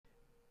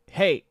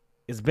Hey,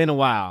 it's been a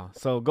while.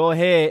 So go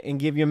ahead and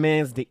give your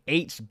mans the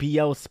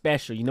HBO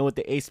special. You know what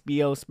the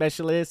HBO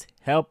special is?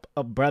 Help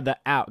a brother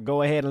out.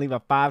 Go ahead and leave a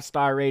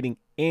 5-star rating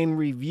and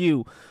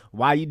review.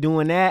 While you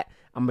doing that,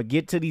 I'm going to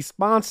get to these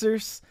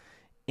sponsors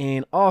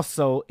and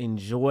also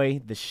enjoy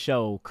the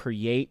show.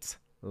 Create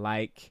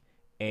like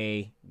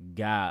a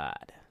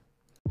god.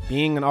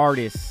 Being an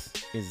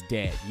artist is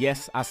dead.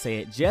 Yes, I say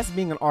it. Just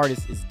being an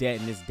artist is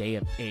dead in this day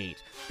of age.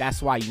 That's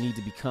why you need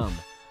to become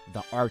the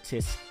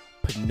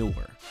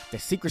artistpreneur. The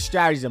secret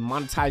strategies of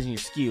monetizing your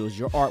skills,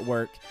 your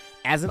artwork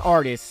as an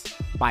artist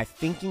by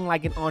thinking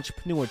like an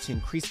entrepreneur to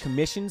increase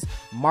commissions,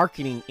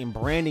 marketing, and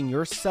branding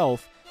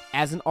yourself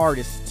as an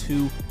artist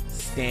to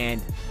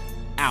stand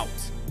out.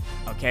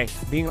 Okay,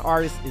 being an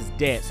artist is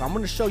dead. So I'm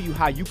going to show you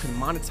how you can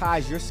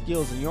monetize your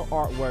skills and your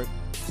artwork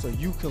so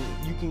you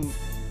can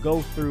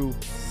go through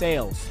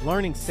sales,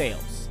 learning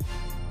sales,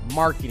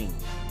 marketing,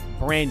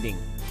 branding,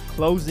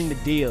 closing the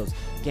deals,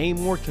 gain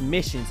more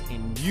commissions,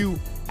 and you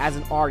as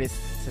an artist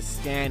to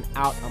stand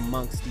out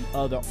amongst the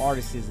other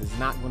artists is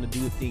not going to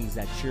do things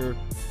that you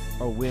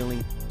are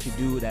willing to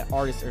do, that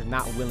artists are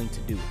not willing to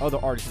do, other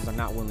artists are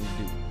not willing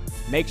to do.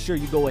 Make sure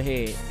you go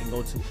ahead and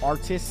go to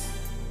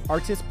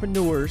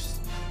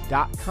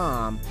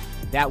artistpreneurs.com.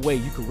 That way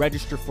you can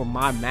register for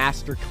my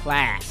master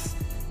class,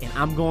 and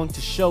I'm going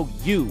to show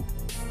you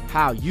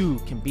how you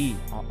can be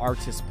an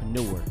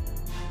artistpreneur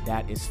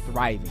that is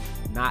thriving,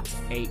 not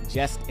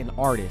just an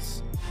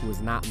artist who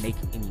is not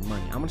making any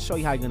money. I'm going to show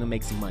you how you're going to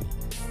make some money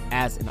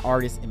as an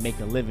artist and make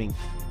a living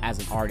as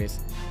an artist,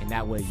 and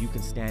that way you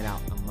can stand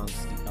out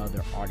amongst the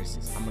other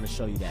artists. I'm going to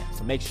show you that.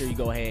 So make sure you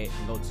go ahead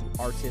and go to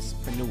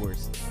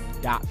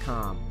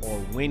artistpreneurs.com or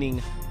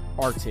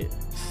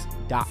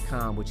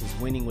winningartists.com, which is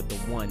winning with the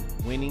one,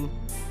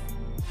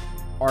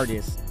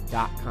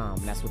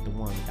 winningartists.com. That's with the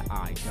one with the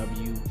I,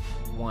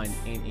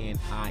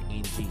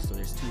 W1NNING. So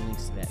there's 2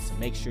 links to that. So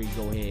make sure you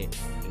go ahead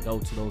and go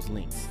to those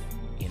links,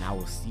 and I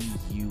will see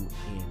you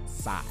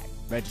inside.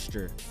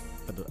 Register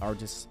for the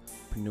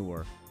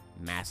Artistpreneur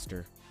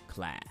Master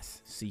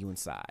Class. See you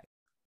inside.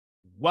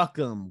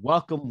 Welcome.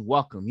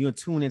 You're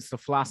tuned into the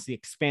Philosophy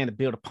Expand to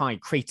build upon your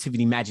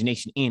creativity,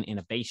 imagination, and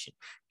innovation.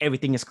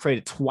 Everything is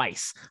created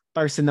twice.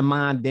 First in the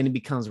mind, then it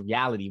becomes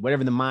reality.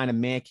 Whatever the mind of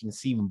man can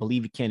conceive and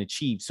believe it can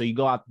achieve. So you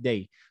go out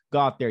there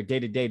day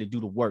to day to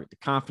do the work. The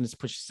confidence to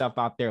push yourself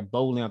out there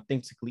boldly,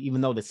 authentically, even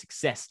though the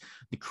success,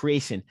 the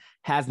creation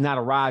has not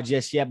arrived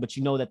just yet, but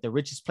you know that the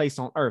richest place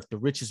on earth, the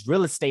richest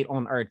real estate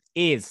on earth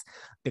is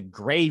the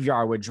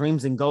graveyard where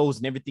dreams and goals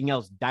and everything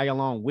else die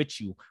along with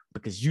you,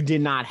 because you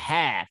did not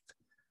have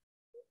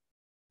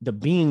the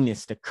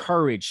beingness, the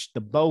courage, the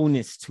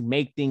boldness to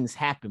make things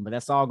happen. But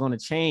that's all going to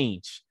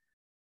change.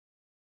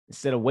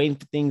 Instead of waiting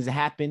for things to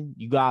happen,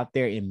 you go out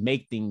there and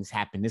make things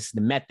happen. This is the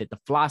method, the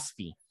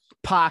philosophy,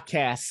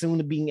 podcast, soon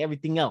to being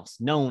everything else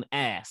known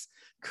as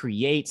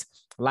Create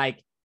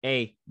Like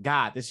a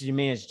God. This is your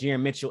man,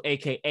 Jaron Mitchell,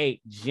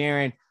 aka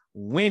Jaron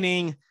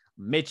Winning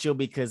Mitchell,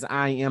 because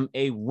I am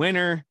a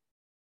winner,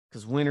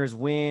 because winners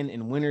win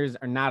and winners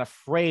are not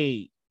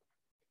afraid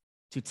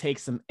to take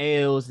some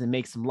L's and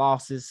make some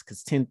losses,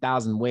 because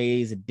 10,000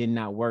 ways it did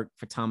not work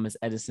for Thomas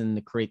Edison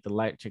to create the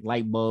electric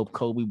light bulb.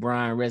 Kobe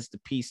Bryant, rest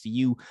in peace to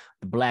you,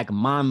 the Black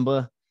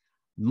Mamba.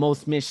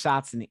 Most missed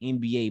shots in the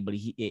NBA, but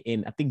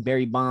and I think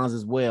Barry Bonds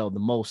as well, the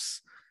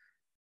most,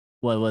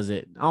 what was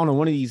it? I don't know,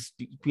 one of these,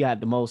 we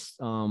had the most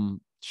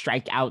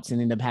strikeouts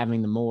and ended up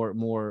having the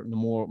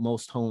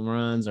most home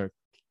runs or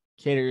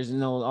hitters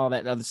and all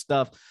that other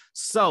stuff.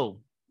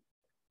 So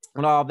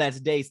on all that,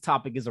 today's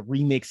topic is a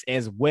remix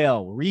as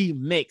well.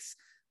 Remix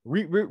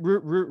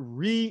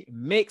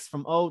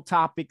from old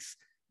topics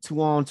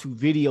to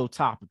video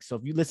topics. So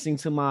if you're listening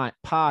to my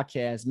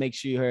podcast, make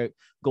sure you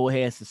go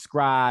ahead and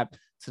subscribe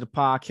to the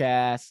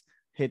podcast.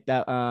 Make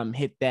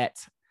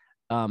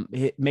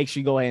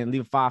sure you go ahead and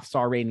leave a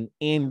 5-star rating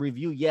and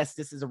review. Yes,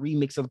 this is a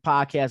remix of the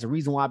podcast. The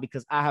reason why,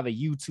 because I have a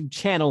YouTube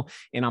channel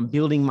and I'm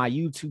building my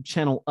YouTube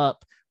channel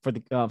up for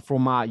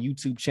my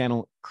YouTube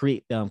channel,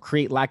 Create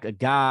Like a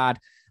God,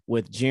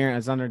 with Jaron.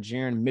 It's under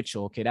Jaron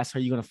Mitchell. Okay, that's how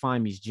you're gonna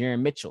find me, is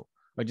Jaron Mitchell,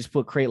 or just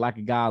put Create Like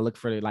a God. Look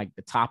for the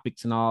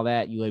topics and all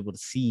that. You're able to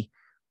see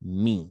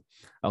me.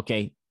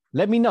 Okay,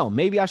 let me know.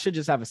 Maybe I should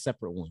just have a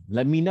separate one.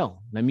 Let me know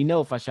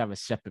if I should have a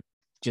separate,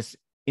 just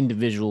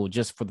individual,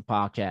 just for the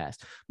podcast.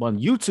 But on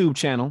YouTube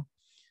channel,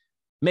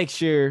 make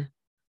sure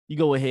you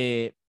go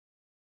ahead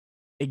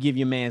and give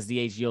your man's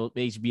the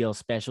HBO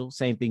special.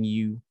 Same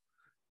thing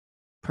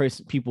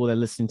people that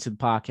listen to the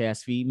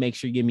podcast feed, make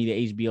sure you give me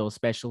the HBO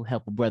special,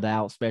 help a brother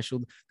out special.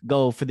 The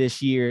goal for this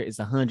year is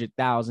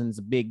 100,000. It's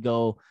a big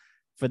goal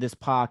for this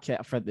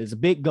podcast. It's a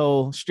big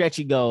goal,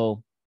 stretchy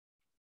goal,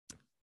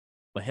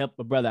 but help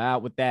a brother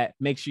out with that.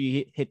 Make sure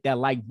you hit that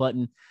like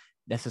button,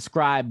 that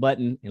subscribe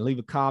button, and leave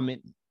a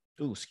comment.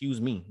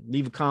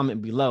 Leave a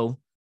comment below.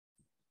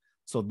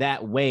 So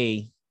that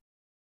way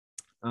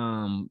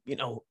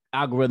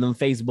algorithm,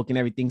 Facebook and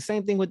everything.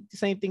 Same thing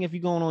if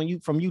you're going on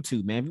from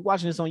YouTube, man. If you're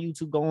watching this on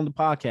YouTube, go on the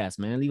podcast,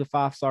 man. Leave a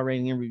 5-star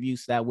rating and review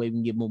so that way we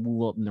can get more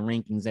move up in the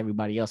rankings.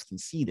 Everybody else can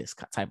see this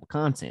type of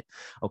content.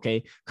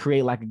 Okay.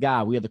 Create like a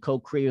God. We are the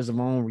co-creators of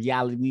our own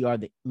reality. We are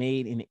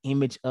made in the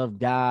image of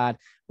God.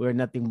 We're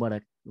nothing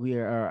but we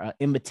are an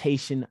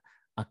imitation,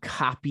 a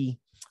copy.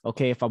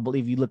 Okay. If I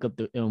believe you look up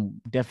the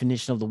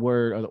definition of the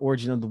word or the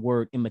origin of the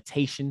word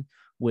imitation,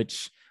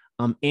 which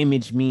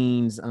image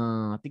means,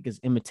 I think it's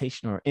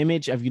imitation or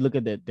image. If you look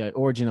at the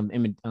origin of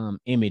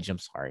image,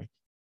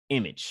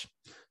 image.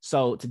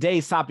 So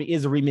today's topic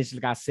is a remix,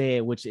 like I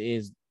said, which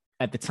is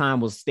at the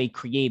time was Stay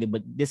Creative.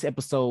 But this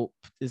episode,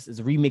 this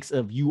is a remix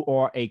of You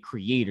Are a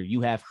Creator.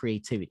 You have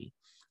creativity.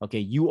 Okay.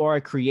 You are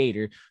a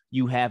creator.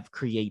 You have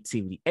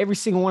creativity. Every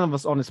single one of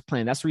us on this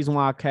planet. That's the reason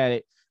why I had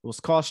it. It was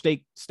called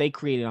Stay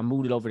Creative. I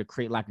moved it over to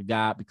Create Like a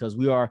God because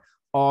we are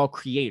all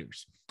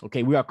creators.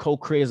 Okay, we are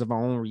co-creators of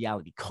our own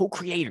reality.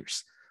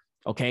 Co-creators.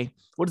 Okay,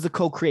 what is a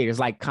co-creator? It's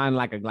like kind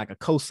of like a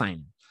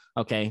co-signer.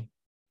 Okay,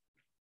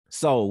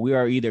 so we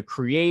are either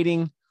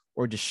creating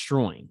or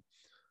destroying.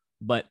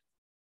 But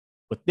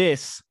with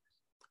this,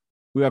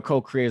 we are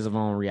co-creators of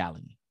our own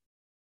reality.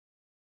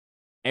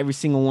 Every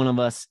single one of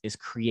us is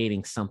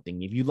creating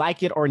something. If you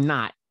like it or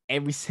not,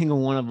 every single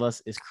one of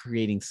us is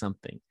creating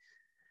something.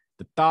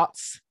 The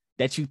thoughts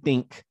that you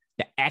think,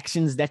 the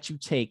actions that you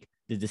take,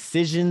 the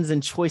decisions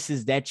and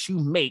choices that you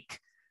make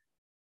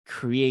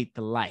create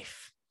the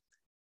life.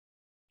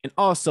 And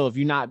also, if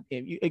you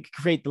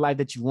create the life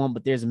that you want,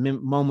 but there's a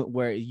moment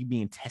where you're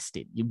being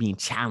tested, you're being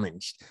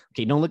challenged.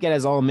 Okay, don't look at it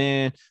as, oh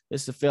man,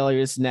 this is a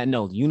failure, this and that.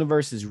 No, the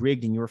universe is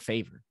rigged in your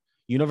favor.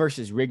 Universe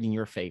is rigged in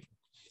your favor.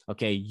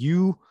 Okay,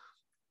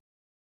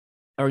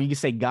 or you can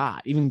say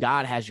God, even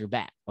God has your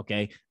back.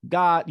 Okay,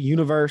 God,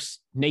 universe,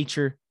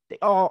 nature,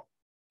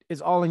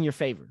 it's all in your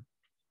favor.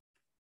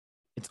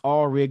 It's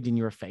all rigged in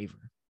your favor.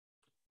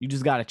 You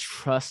just got to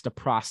trust the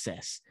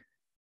process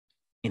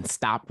and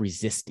stop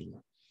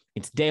resisting.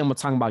 And today I'm going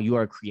to talk about you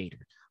are a creator.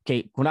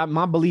 Okay.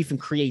 My belief in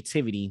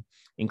creativity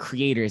and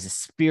creator is a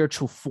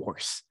spiritual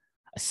force,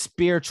 a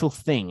spiritual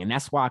thing. And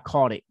that's why I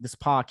called it this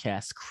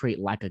podcast, Create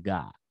Like a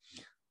God.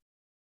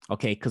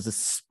 Okay. Because it's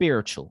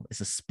spiritual.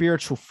 It's a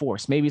spiritual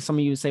force. Maybe some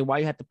of you say, why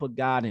you have to put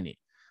God in it?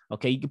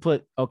 Okay. You can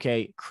put,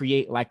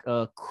 create like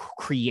a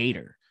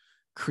creator.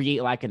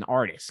 Create like an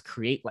artist,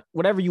 create like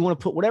whatever you want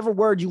to put, whatever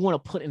word you want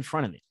to put in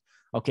front of it.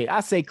 Okay. I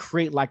say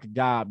create like a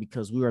God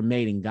because we were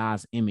made in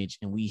God's image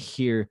and we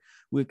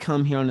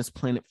come here on this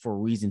planet for a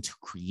reason to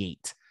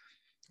create.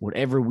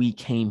 Whatever we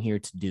came here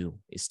to do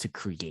is to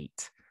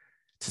create,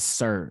 to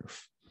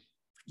serve.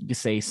 You could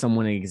say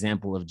someone an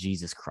example of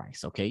Jesus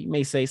Christ. Okay.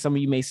 Some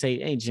of you may say,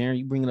 hey, Jaron,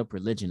 you bringing up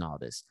religion, all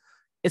this.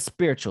 It's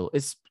spiritual.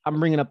 I'm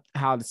bringing up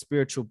how the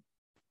spiritual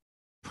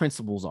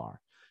principles are,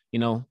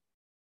 I'm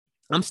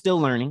still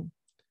learning.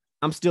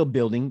 I'm still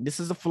building. This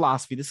is a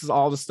philosophy. This is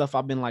all the stuff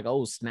I've been like,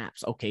 oh,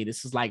 snaps. Okay.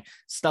 This is like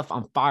stuff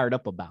I'm fired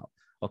up about.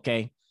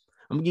 Okay.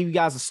 I'm gonna give you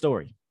guys a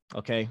story.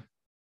 Okay.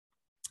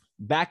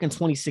 Back in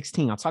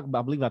 2016, I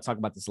believe I talk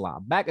about this a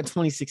lot. Back in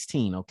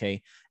 2016,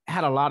 okay, I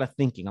had a lot of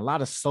thinking, a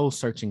lot of soul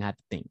searching I had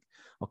to think.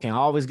 Okay. I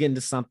always get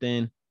into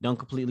something, don't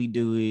completely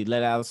do it,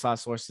 let outside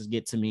sources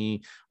get to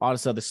me, all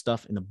this other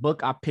stuff. And the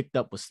book I picked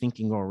up was Think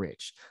and Grow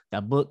Rich.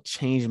 That book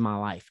changed my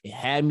life. It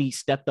had me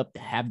stepped up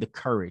to have the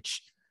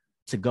courage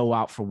to go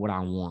out for what I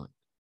want,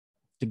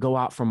 to go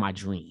out for my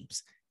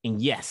dreams.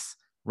 And yes,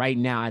 right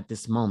now at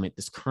this moment,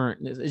 it's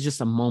just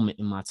a moment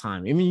in my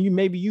time. I mean,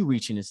 maybe you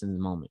reaching this in the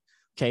moment.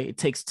 Okay. It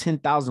takes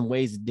 10,000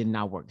 ways it did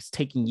not work. It's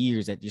taking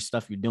years at your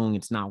stuff you're doing.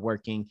 It's not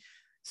working.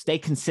 Stay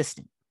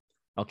consistent.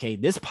 Okay.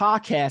 This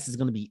podcast is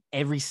going to be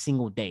every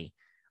single day.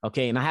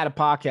 Okay. And I had a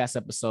podcast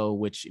episode,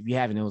 which if you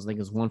haven't, it was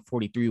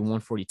 143 or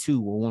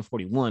 142 or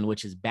 141,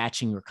 which is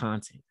batching your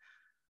content.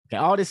 Okay.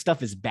 All this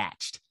stuff is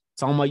batched.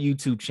 It's on my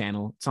YouTube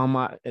channel.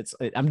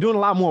 I'm doing a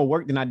lot more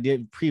work than I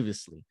did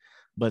previously,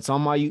 but it's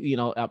on my,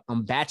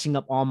 I'm batching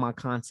up all my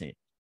content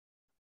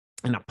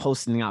and I'm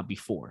posting it out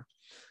before.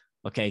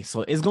 Okay.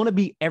 So it's going to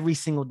be every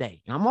single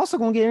day. And I'm also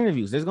going to get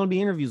interviews. There's going to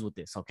be interviews with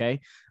this.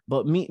 Okay.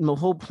 But the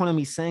whole point of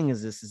me saying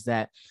is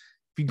that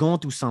if you're going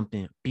through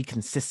something, be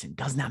consistent.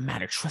 Does not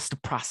matter. Trust the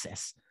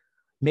process.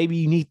 Maybe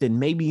you need to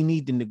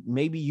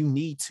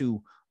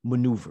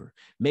maneuver.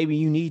 Maybe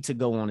you need to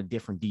go on a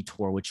different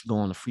detour, which you go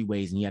on the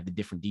freeways and you have the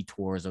different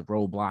detours of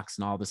roadblocks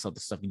and all this other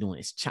stuff you're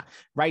doing.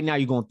 Right now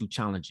you're going through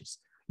challenges.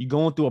 You're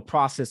going through a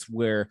process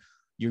where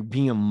you're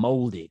being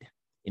molded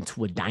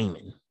into a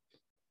diamond.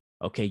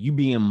 Okay. You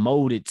being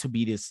molded to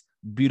be this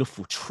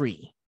beautiful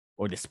tree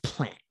or this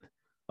plant.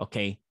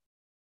 Okay.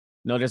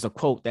 No, there's a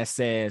quote that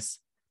says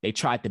they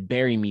tried to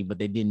bury me, but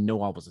they didn't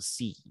know I was a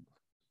seed.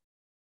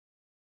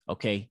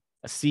 Okay.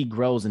 A seed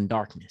grows in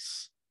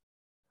darkness.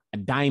 A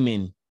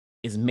diamond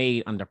is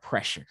made under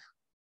pressure.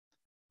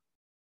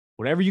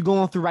 Whatever you're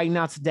going through right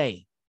now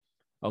today,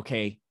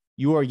 okay,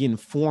 you are getting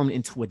formed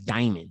into a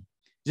diamond.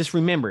 Just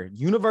remember,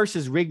 universe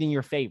is rigged in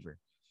your favor.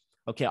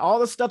 Okay, all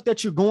the stuff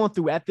that you're going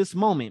through at this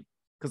moment,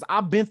 because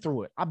I've been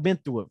through it.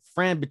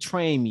 Friend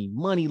betraying me,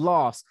 money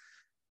lost,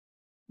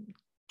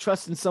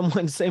 trusting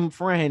someone, same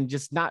friend,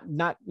 just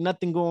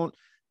nothing going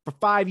for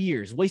 5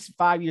 years, wasted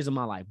 5 years of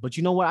my life. But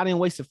you know what? I didn't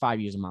waste 5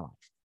 years of my life.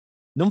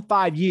 Them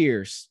 5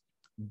 years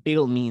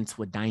built me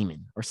into a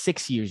diamond, or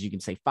 6 years, you can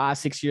say 5,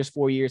 6 years,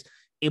 4 years.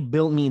 It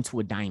built me into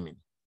a diamond.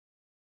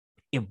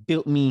 It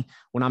built me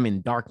when I'm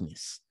in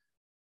darkness,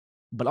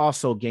 but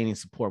also gaining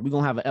support. We're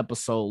going to have an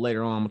episode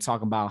later on. I'm going to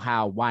talk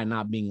about why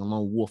not being a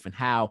lone wolf, and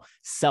how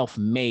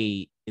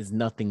self-made is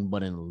nothing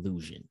but an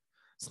illusion.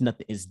 It's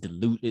nothing, it's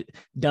diluted,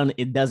 done.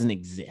 It doesn't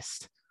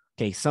exist.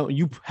 Okay. So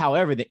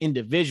however, the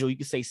individual, you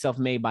could say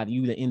self-made by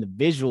you, the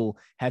individual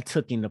you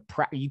took in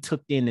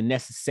the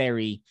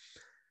necessary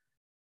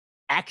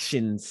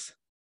actions.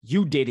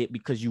 You did it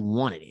because you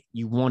wanted it.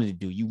 You wanted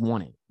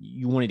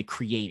to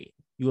create it.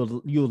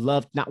 You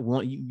love, not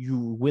want,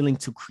 you're willing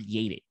to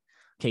create it.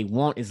 Okay.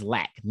 Want is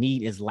lack.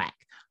 Need is lack.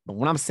 But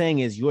what I'm saying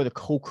is you're the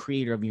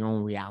co-creator of your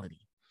own reality.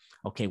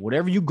 Okay.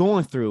 Whatever you're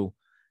going through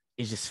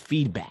is just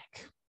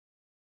feedback.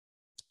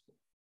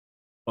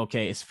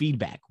 Okay. It's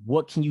feedback.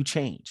 What can you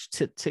change?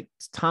 To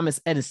Thomas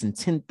Edison,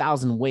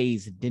 10,000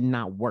 ways it did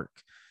not work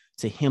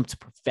to him to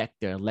perfect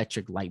the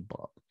electric light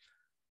bulb.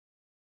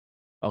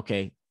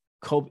 Okay.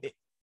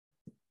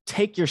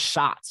 Take your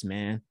shots,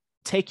 man.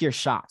 Take your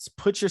shots.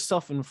 Put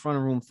yourself in the front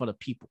of the room for the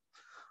people.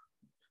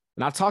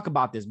 And I'll talk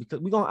about this because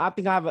I'm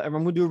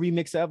going to do a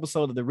remix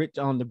episode of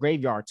the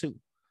graveyard too.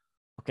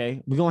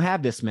 Okay. We're going to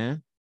have this,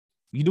 man.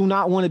 You do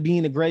not want to be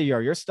in the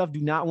graveyard. Your stuff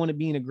do not want to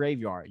be in the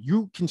graveyard.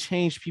 You can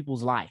change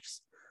people's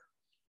lives.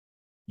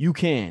 You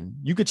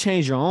could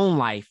change your own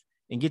life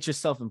and get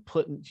yourself and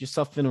put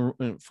yourself in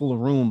a full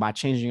room by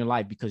changing your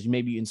life, because you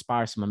maybe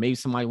inspire someone. Maybe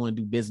somebody want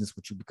to do business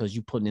with you because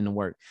you putting in the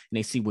work and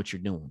they see what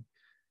you're doing.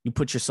 You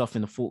put yourself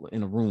in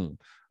a room.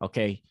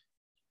 Okay.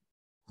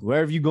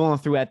 Wherever you're going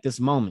through at this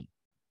moment,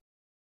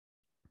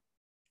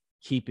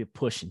 keep it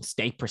pushing.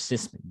 Stay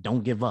persistent.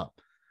 Don't give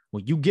up.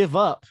 When you give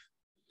up,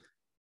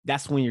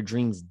 that's when your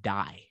dreams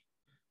die.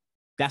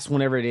 That's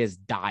whenever it is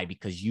die,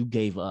 because you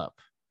gave up.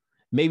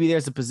 Maybe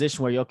there's a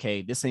position where you're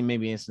okay. This ain't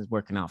maybe it's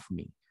working out for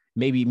me.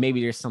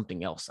 Maybe there's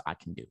something else I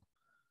can do.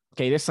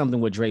 Okay, there's something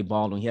with Dre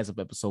Baldwin. He has an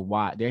episode.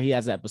 Why? There he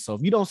has an episode.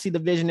 If you don't see the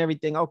vision,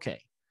 everything,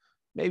 okay,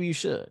 maybe you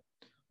should.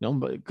 No,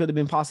 but it could have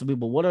been possibly.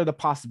 But what are the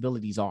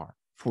possibilities are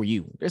for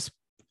you? There's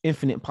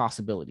infinite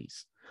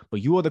possibilities.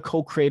 But you are the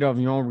co-creator of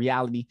your own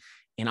reality.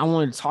 And I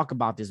wanted to talk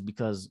about this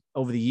because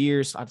over the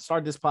years, I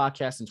started this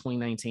podcast in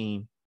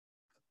 2019.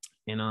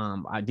 And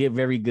I did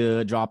very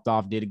good, dropped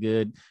off, did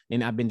good.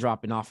 And I've been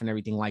dropping off and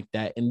everything like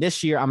that. And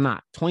this year, I'm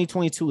not.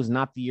 2022 is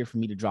not the year for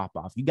me to drop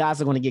off. You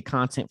guys are going to get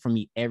content from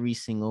me every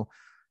single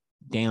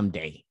damn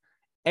day.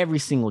 Every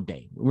single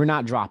day. We're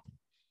not dropping.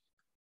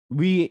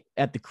 We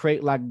at the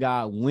Create Like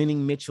God,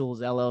 winning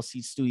Mitchell's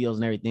LLC studios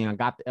and everything. I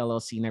got the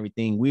LLC and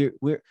everything. We're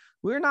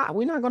not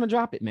going to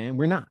drop it, man.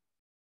 We're not.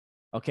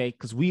 Okay.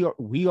 Because we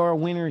are a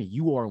winner.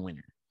 You are a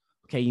winner.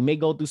 Okay. You may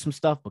go through some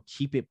stuff, but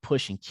keep it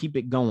pushing, keep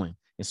it going.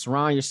 And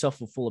surround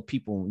yourself with full of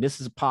people. This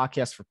is a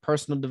podcast for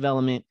personal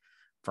development,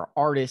 for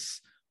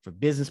artists, for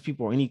business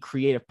people, or any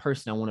creative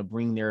person that want to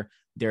bring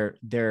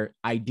their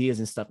ideas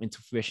and stuff into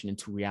fruition,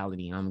 into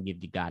reality. And I'm gonna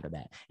give you guide to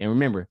that. And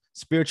remember,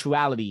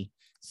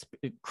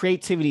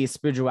 creativity is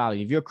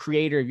spirituality. If you're a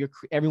creator,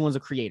 everyone's a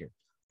creator.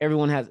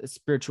 Everyone has a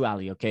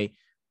spirituality. Okay,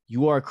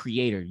 you are a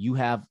creator. You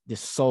have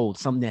this soul,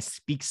 something that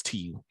speaks to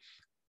you.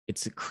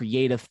 It's a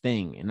creative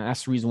thing, and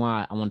that's the reason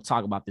why I want to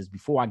talk about this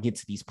before I get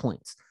to these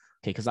points.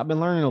 Okay, because I've been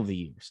learning over the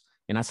years,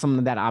 and that's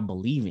something that I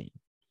believe in.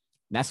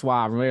 That's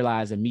why I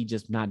realized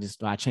that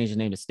I changed the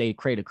name to Stay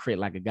Creative, Create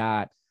Like a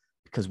God,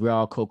 because we're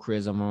all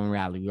co-creators of our own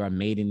reality. We are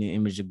made in the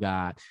image of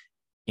God,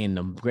 and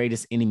the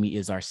greatest enemy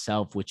is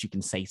ourself, which you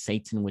can say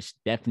Satan, which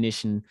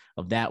definition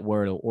of that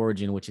word or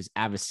origin, which is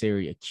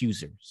adversary,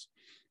 accuser.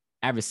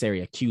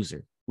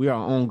 We are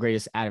our own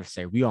greatest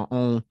adversary. We are our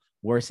own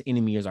worst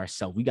enemy is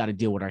ourselves. We got to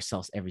deal with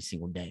ourselves every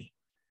single day.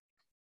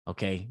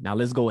 Okay, now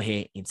let's go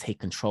ahead and take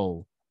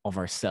control of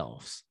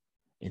ourselves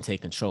and take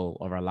control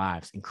of our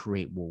lives and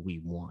create what we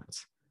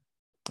want.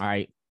 All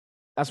right.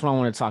 That's what I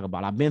want to talk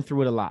about. I've been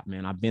through it a lot,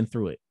 man. I've been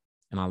through it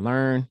and I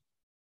learned.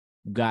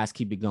 You guys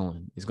keep it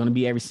going. It's going to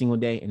be every single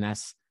day. And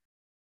that's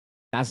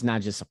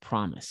not just a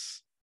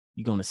promise.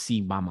 You're going to see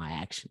by my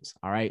actions.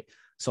 All right.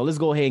 So let's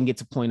go ahead and get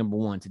to point number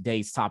one,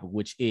 today's topic,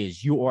 which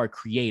is you are a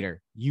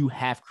creator. You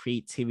have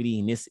creativity.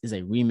 And this is a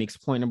remix.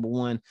 Point number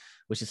one,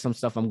 which is some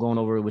stuff I'm going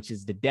over, which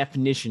is the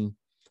definition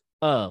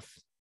of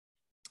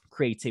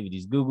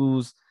creativities.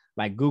 Google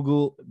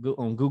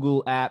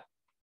app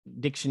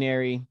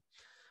dictionary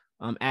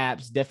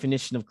apps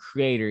definition of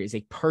creator is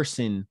a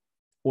person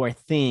or a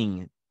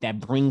thing that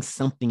brings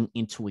something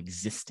into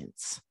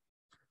existence.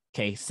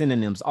 Okay,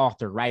 synonyms: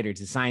 author, writer,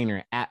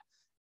 designer,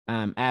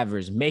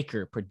 average,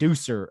 maker,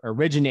 producer,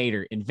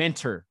 originator,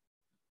 inventor.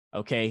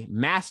 Okay,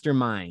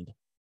 mastermind.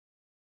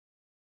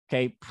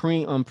 Okay,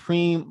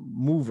 prime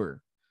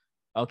mover.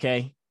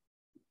 Okay,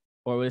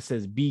 or what it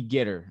says, be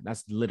getter.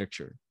 That's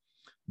literature.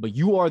 But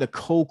you are the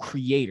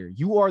co-creator.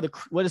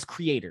 What is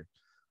creator?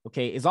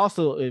 Okay. It's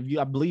also,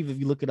 I believe if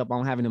you look it up, I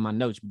don't have it in my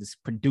notes, but it's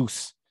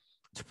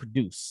to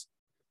produce.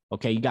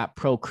 Okay, you got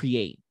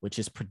procreate, which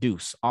is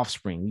produce,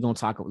 offspring. We're gonna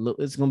talk a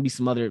little, it's gonna be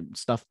some other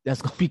stuff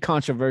that's gonna be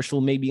controversial,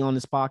 maybe on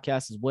this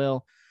podcast as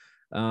well.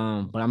 But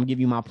I'm gonna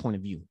give you my point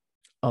of view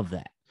of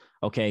that.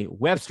 Okay,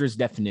 Webster's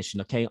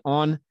definition. Okay,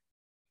 on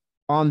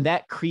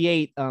that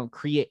creates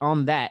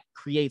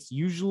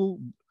usual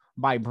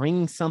by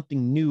bringing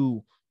something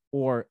new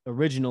or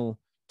original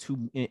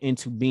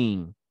into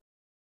being.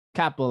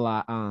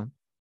 Capitalize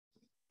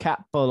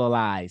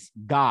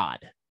God.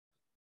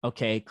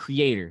 Okay,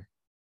 creator.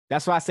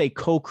 That's why I say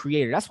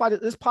co-creator. That's why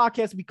this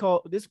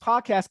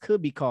podcast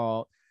could be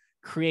called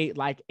Create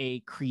Like a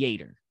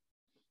Creator.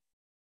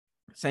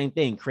 Same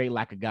thing, create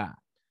like a God.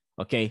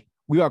 Okay,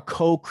 we are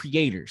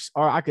co-creators,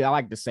 or I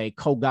like to say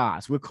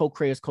co-gods. We're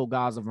co-creators,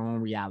 co-gods of our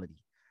own reality.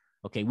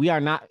 Okay, we are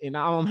not, and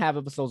I don't have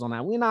episodes on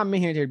that. We're not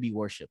meant here to be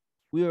worshipped.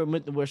 We are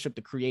meant to worship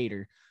the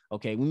creator.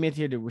 Okay, we meant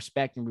here to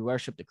respect and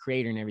worship the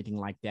creator and everything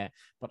like that.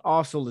 But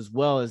also, as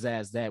well as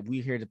that,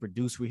 we're here to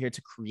produce, we're here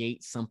to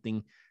create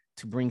something,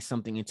 to bring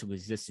something into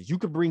existence. You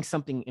could bring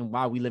something in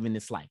while we live in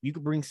this life. You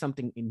could bring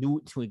something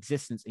new to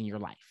existence in your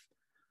life.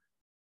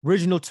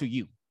 Original to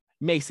you.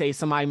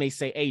 Somebody may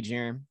say, hey,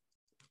 Jaron,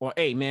 or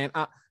hey, man,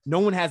 no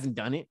one hasn't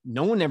done it.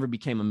 No one ever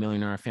became a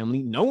millionaire in our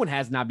family. No one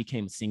has not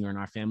became a singer in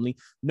our family.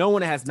 No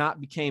one has not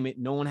became it.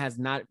 No one has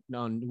not,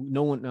 no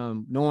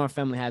one in our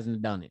family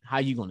hasn't done it. How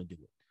are you going to do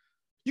it?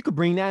 You could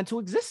bring that into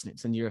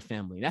existence in your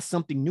family. That's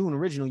something new and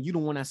original. You the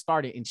one that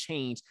started and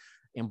changed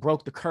and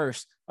broke the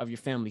curse of your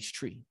family's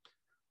tree.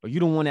 Or you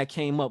the one that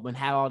came up and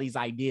had all these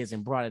ideas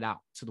and brought it out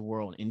to the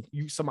world. And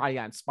somebody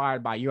got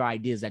inspired by your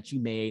ideas that you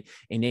made,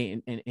 and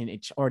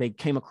they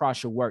came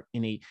across your work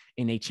and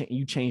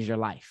you changed their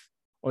life,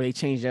 or they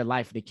changed their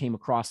life. They came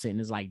across it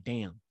and it's like,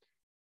 damn,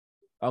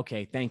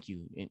 okay, thank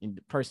you. And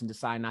the person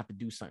decided not to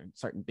do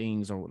certain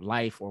things or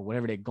life or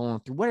whatever they're going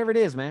through, whatever it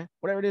is, man,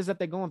 whatever it is that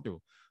they're going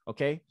through.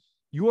 Okay.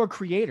 You are a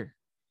creator.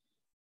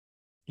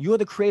 You are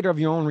the creator of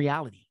your own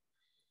reality.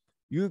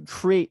 You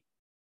create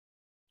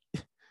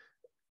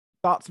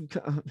thoughts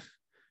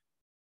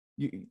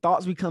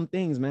become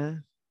things,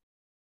 man.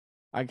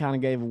 I kind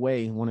of gave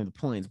away one of the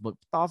points, but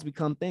thoughts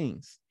become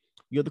things.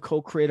 You're the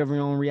co-creator of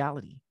your own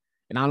reality.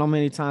 And I know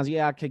many times,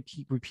 I could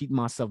keep repeating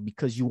myself,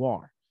 because you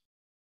are.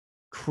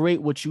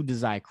 Create what you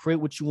desire. Create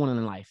what you want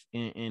in life.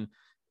 And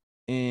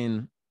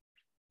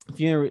if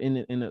you're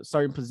in a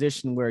certain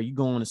position where you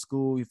go into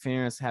school, your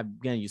parents have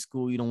begun your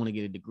school, you don't want to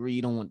get a degree,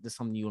 you don't want this,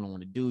 something you don't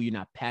want to do, you're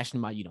not passionate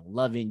about, you don't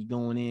love it, you're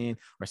going in,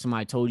 or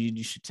somebody told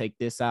you should take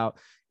this out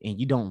and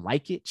you don't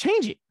like it,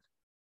 change it,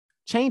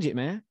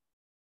 man.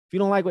 If you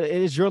don't like it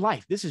is your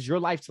life. This is your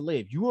life to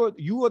live.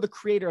 You are the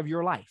creator of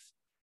your life.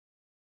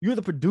 You're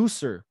the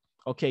producer.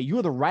 Okay.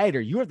 You're the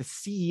writer. You're the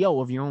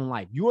CEO of your own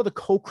life. You are the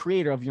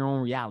co-creator of your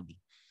own reality.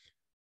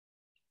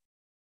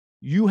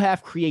 You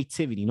have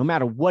creativity. No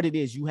matter what it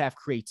is, you have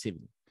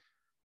creativity.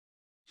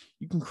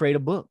 You can create a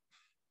book.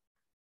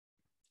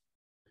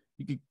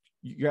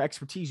 Your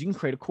expertise, you can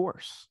create a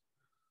course.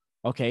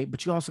 Okay,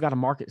 but you also got to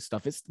market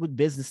stuff. It's with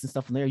business and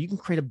stuff in there. You can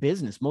create a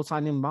business,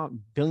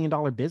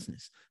 multi-billion-dollar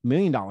business, $1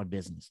 million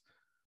business.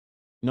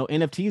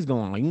 NFTs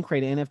going on. You can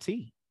create an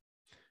NFT,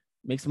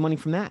 make some money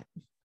from that,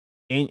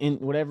 and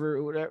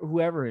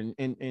whoever, and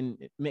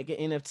make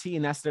an NFT,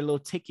 and that's their little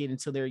ticket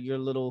until they're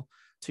to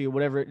your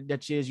whatever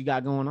that is you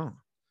got going on.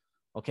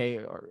 Okay,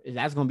 or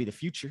that's going to be the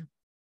future.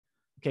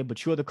 Okay,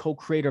 but you're the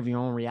co-creator of your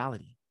own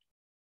reality.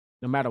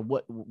 No matter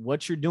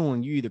what you're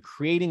doing, you're either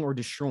creating or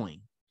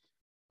destroying.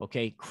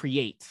 Okay,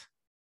 create.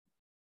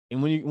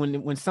 And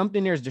when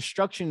something, there's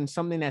destruction,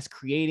 something that's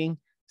creating,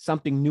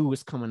 something new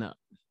is coming up.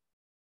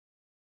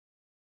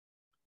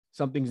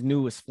 Something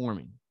new is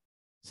forming.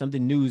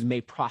 Something new may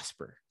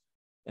prosper,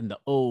 and the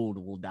old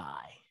will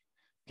die.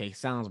 Okay,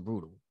 sounds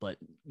brutal, but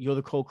you're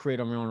the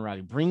co-creator of your own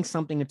reality. Bring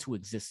something into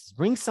existence.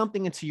 Bring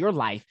something into your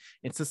life,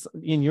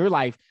 in your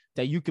life,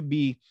 that you could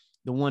be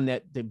the one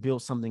that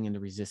builds something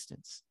into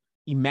resistance.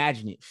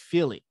 Imagine it,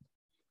 feel it.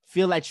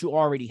 Feel that you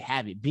already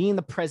have it. Be in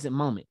the present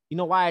moment. You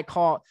know why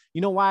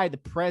the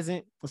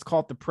present was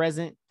called the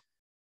present?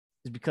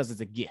 Is because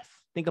it's a gift.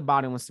 Think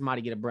about it when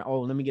somebody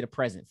let me get a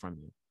present from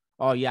you.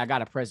 Oh yeah, I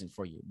got a present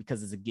for you,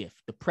 because it's a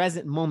gift. The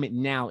present moment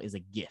now is a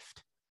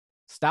gift.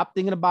 Stop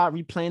thinking about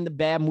replaying the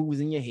bad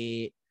movies in your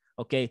head.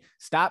 Okay.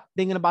 Stop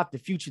thinking about the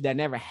future that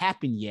never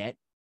happened yet.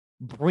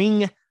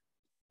 Bring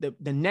the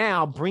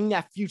now, bring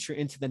that future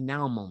into the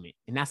now moment.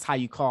 And that's how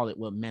you call it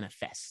what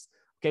manifests.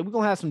 Okay. We're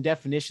going to have some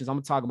definitions. I'm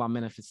going to talk about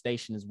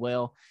manifestation as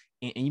well.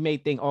 And you may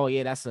think, oh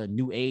yeah, that's a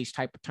new age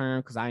type of term,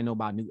 because I know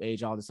about new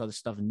age, all this other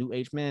stuff. And new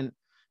age, man,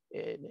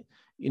 it's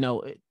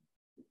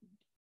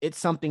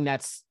something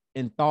that's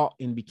in thought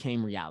and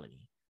became reality.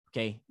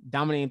 Okay,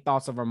 dominating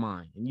thoughts of our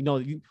mind.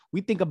 And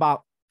we think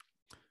about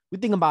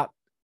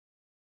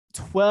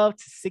 12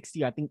 to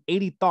 60, I think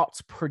 80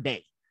 thoughts per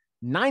day.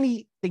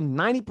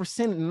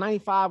 90%,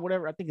 95,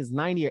 whatever, I think it's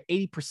 90 or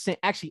 80%.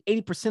 Actually,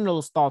 80% of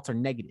those thoughts are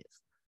negative.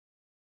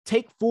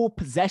 Take full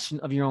possession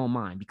of your own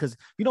mind, because if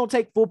you don't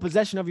take full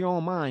possession of your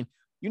own mind,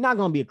 you're not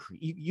going to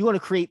you're going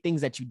to create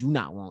things that you do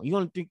not want. You're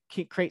going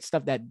to create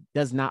stuff that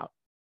does not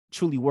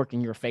truly work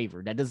in your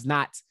favor, that does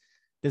not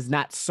does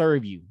not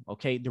serve you.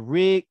 Okay.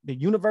 The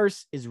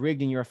universe is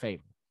rigged in your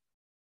favor.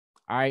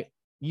 All right.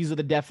 These are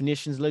the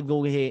definitions. Let's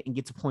go ahead and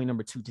get to point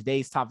number 2.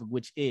 Today's topic,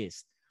 which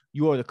is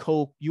you are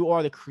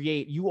a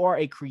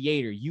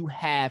creator. You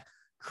have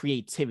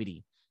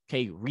creativity.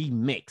 Okay.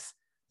 Remix.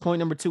 Point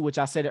number 2, which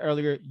I said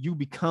earlier, you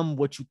become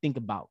what you think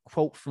about.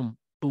 Quote from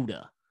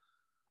Buddha.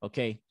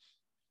 Okay.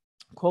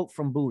 Quote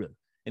from Buddha.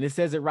 And it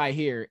says it right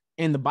here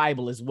in the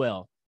Bible as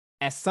well.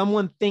 As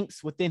someone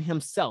thinks within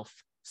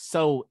himself,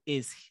 so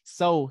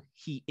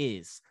he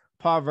is.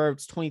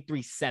 Proverbs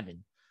 23:7.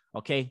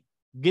 Okay.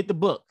 Get the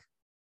book.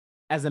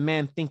 As a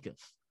man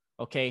thinketh.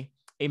 Okay.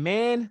 A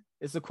man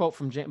is a quote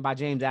by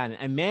James Allen.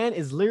 A man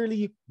is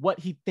literally what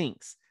he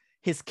thinks.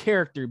 His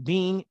character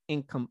being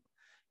in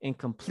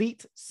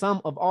complete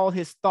sum of all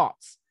his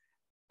thoughts.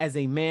 As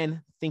a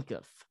man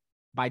thinketh.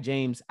 By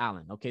James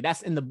Allen. Okay,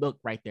 that's in the book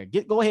right there.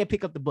 Go ahead,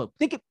 pick up the book.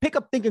 Pick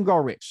up Think and Grow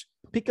Rich.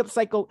 Pick up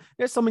Psycho.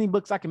 There's so many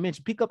books I can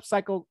mention. Pick up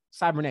Psycho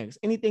Cybernetics.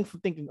 Anything from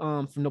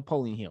from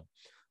Napoleon Hill.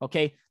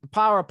 Okay, The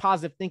Power of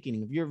Positive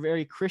Thinking. If you're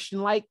very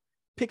Christian-like,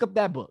 pick up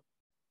that book.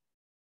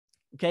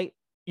 Okay,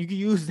 you can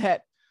use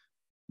that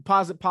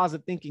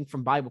positive thinking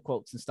from Bible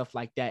quotes and stuff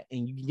like that,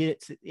 and you can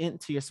get it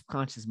into your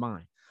subconscious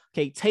mind.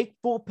 Okay, take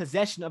full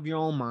possession of your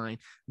own mind.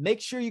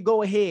 Make sure you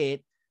go ahead.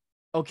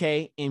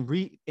 Okay, and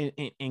read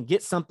and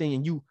get something,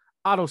 and you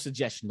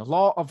auto-suggestion, the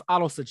law of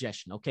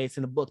auto-suggestion. Okay, it's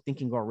in the book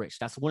Think and Grow Rich.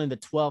 That's one of the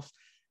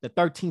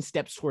 13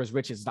 steps towards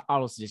riches, the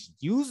auto-suggestion.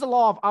 Use the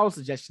law of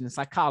auto-suggestion in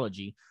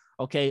psychology.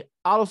 Okay,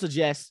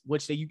 auto-suggest,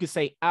 which you could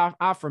say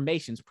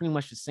affirmations, pretty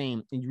much the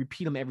same, and you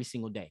repeat them every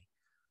single day.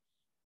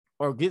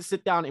 Or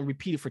sit down and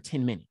repeat it for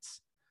 10 minutes.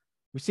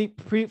 Repeat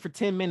it for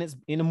 10 minutes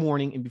in the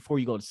morning and before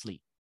you go to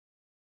sleep.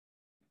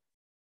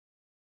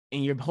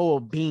 And your whole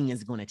being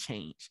is going to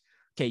change.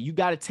 Okay, you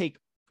got to take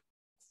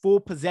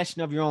full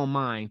possession of your own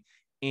mind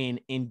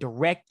and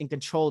direct and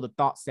control the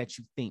thoughts that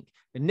you think.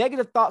 The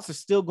negative thoughts are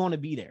still going to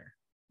be there.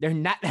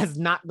 That's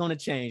not going to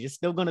change. It's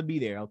still going to be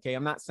there. Okay,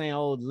 I'm not saying,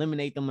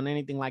 eliminate them or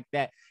anything like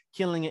that.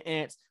 Killing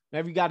ants.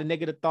 Whenever you got a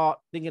negative thought,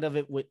 thinking of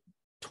it with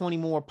 20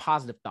 more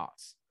positive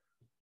thoughts.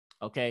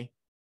 Okay,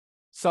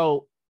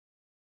 so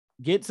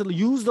get to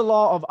use the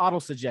law of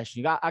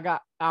auto-suggestion. I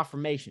got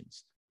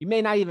affirmations. You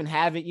may not even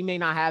have it. You may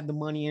not have the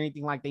money or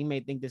anything like that. You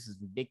may think this is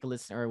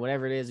ridiculous or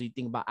whatever it is. You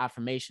think about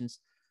affirmations,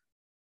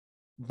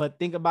 but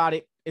think about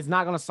it. It's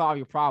not going to solve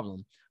your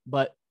problem,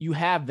 but you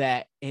have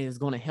that, and it's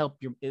going to help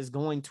your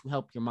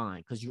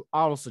mind because you're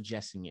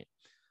auto-suggesting it.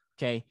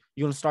 Okay.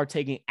 You're going to start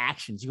taking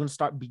actions. You're going to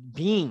start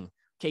being.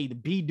 Okay. The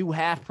be, do,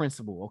 have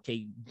principle.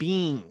 Okay.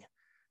 Being.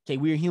 Okay.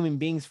 We're human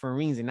beings for a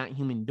reason, not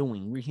human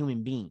doing. We're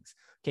human beings.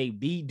 Okay.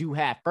 Be, do,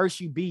 have. First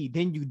you be,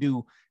 then you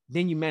do,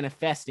 then you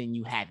manifest it and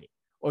you have it.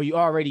 Or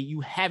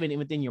you have it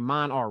within your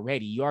mind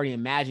already. You already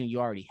imagine you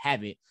already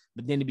have it,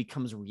 but then it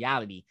becomes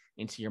reality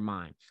into your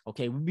mind.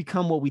 Okay, we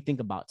become what we think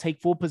about.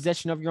 Take full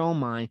possession of your own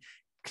mind,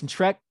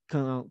 direct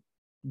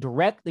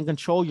and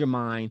control your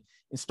mind,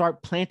 and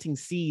start planting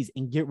seeds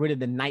and get rid of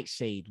the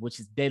nightshade,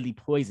 which is deadly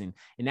poison.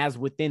 And that's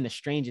Within the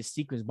Strangest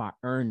Secrets by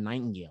Earl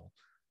Nightingale.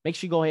 Make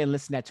sure you go ahead and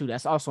listen to that too.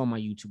 That's also on my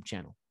YouTube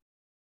channel.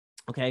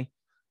 Okay,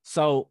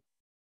 so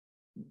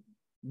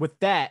with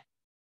that,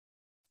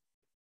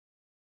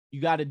 you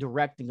got to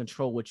direct and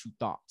control what you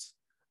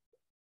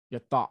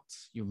your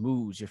thoughts, your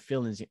moods, your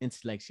feelings, your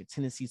intellects, your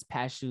tendencies,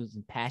 passions,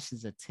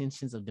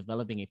 intentions of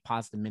developing a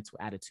positive mental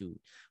attitude,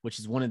 which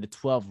is one of the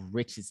 12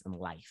 riches in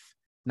life,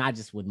 not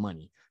just with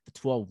money, the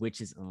 12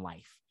 riches in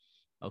life.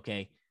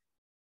 Okay.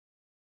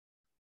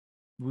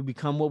 We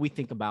become what we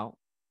think about.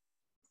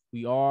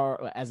 We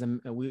are,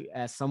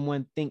 as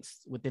someone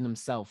thinks within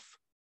himself,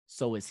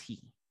 so is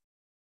he.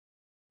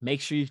 Make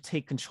sure you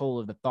take control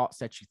of the thoughts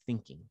that you're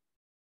thinking.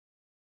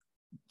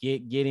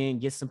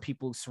 Get some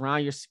people,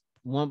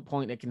 one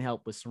point that can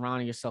help with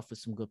surrounding yourself with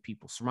some good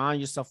people. Surround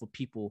yourself with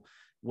people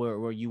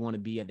where you want to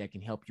be at that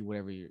can help you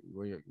wherever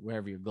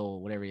your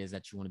goal, whatever it is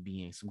that you want to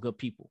be in. Some good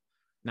people,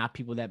 not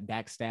people that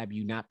backstab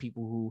you, not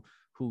people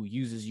who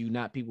uses you,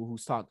 not people who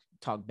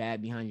talk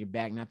bad behind your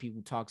back, not people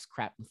who talks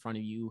crap in front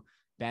of you,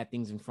 bad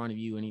things in front of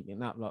you, anything,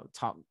 not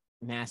talk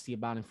nasty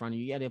about in front of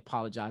you. Yeah, they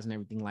apologize and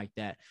everything like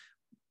that.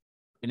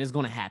 And it's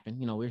going to happen.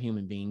 We're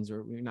human beings,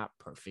 or we're not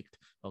perfect.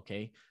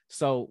 Okay.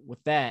 So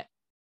with that,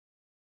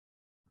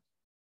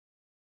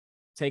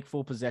 take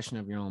full possession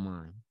of your own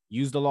mind.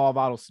 Use the law of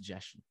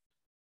auto-suggestion.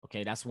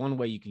 Okay. That's one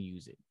way you can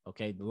use it.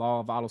 Okay. The law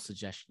of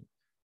auto-suggestion,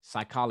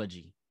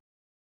 psychology,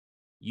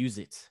 use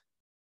it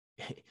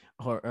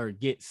or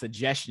get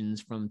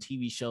suggestions from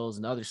TV shows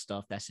and other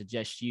stuff that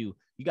suggests you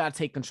got to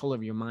take control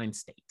of your mind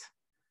state.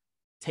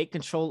 Take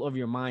control of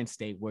your mind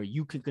state where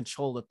you can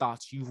control the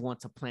thoughts you want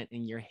to plant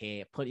in your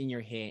head, put in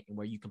your head, and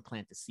where you can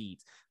plant the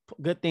seeds.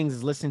 Good things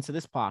is listening to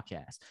this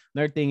podcast.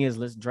 Another thing is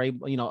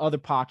other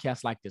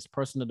podcasts like this,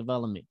 personal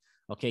development.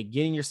 Okay,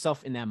 getting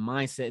yourself in that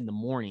mindset in the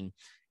morning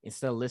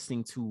instead of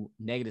listening to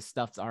negative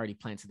stuff that's already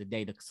planted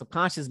today. The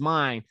subconscious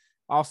mind,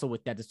 also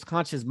with that, the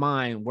subconscious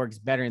mind works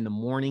better in the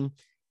morning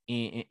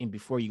and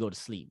before you go to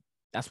sleep.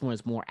 That's when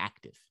it's more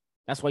active.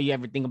 That's why you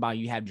ever think about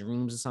you have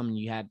dreams or something,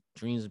 you had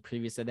dreams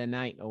previous to that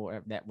night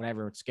or that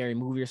whatever scary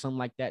movie or something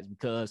like that,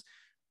 because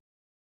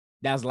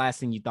that was the last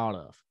thing you thought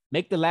of.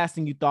 Make the last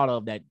thing you thought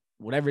of that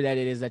whatever that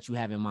it is that you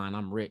have in mind.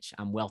 I'm rich,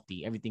 I'm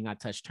wealthy, everything I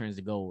touch turns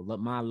to gold.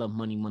 I love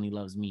money, money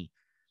loves me.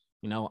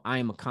 I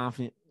am a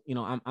confident,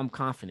 I'm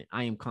confident.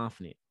 I am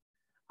confident.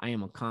 I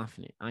am a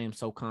confident. I am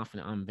so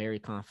confident. I'm very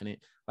confident.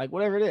 Like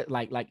whatever it is,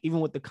 like even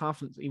with the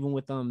confidence, even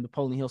with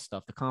Napoleon Hill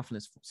stuff, the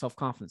confidence,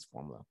 self-confidence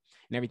formula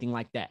and everything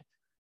like that.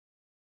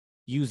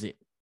 Use it.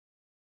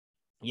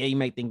 Yeah, you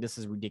may think this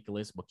is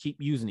ridiculous, but keep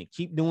using it.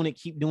 Keep doing it.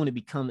 Keep doing it.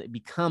 It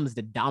becomes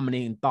the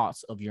dominating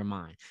thoughts of your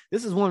mind.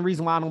 This is one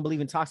reason why I don't believe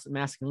in toxic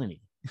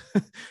masculinity.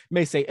 You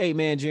may say, hey,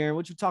 man, Jaron,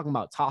 what you talking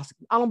about? Toxic.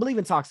 I don't believe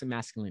in toxic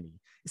masculinity.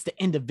 It's the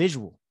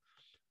individual.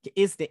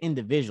 It's the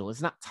individual.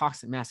 It's not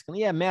toxic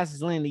masculinity. Yeah,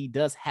 masculinity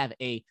does have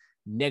a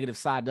negative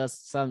side, does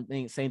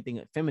something, same thing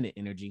with feminine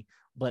energy,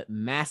 but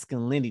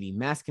masculine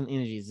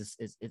energy is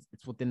it's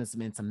within this.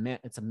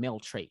 It's a male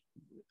trait.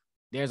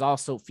 There's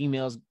also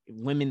females,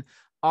 women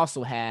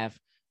also have,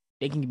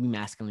 they can be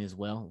masculine as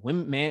well.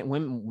 Women,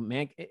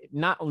 man,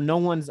 not no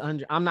one's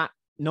under. I'm not.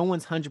 No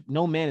one's 100.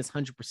 No man is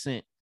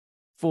 100%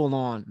 full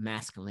on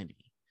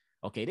masculinity.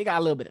 Okay, they got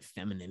a little bit of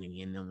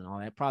femininity in them and all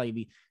that.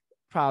 Probably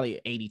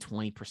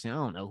 80-20%. I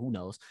don't know. Who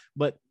knows?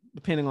 But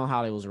depending on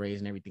how they was raised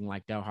and everything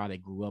like that, or how they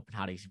grew up and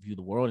how they view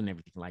the world and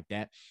everything like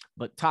that.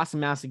 But toxic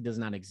masculinity does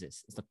not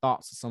exist. It's the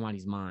thoughts of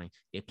somebody's mind.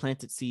 They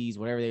planted seeds,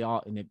 whatever they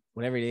are, and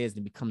whatever it is, they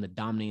become the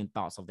dominating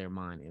thoughts of their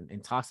mind.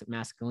 And toxic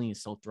masculinity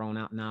is so thrown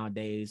out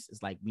nowadays.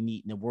 It's like we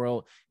need in the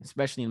world,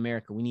 especially in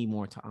America, we need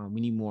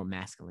more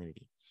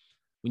masculinity.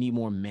 We need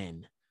more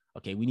men.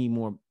 Okay, we need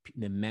more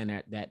the men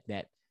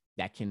that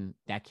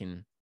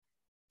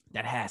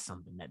has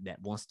something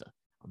that wants to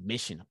a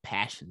mission, a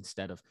passion,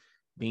 instead of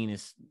being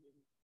this,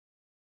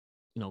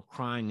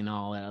 crying and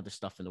all that other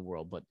stuff in the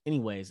world. But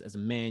anyways, as a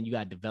man, we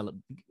got to develop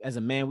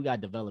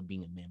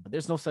being a man. But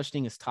there's no such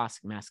thing as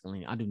toxic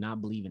masculinity. I do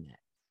not believe in that.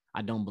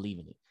 I don't believe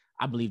in it.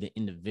 I believe the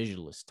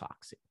individual is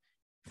toxic.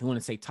 If you want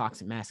to say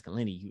toxic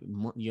masculinity,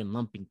 you're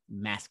lumping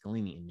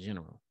masculinity in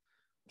general.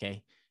 Okay.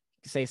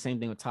 You can say the same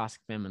thing with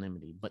toxic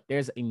femininity, but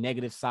there's a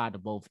negative side to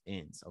both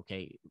ends.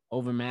 Okay.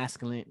 Over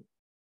masculine,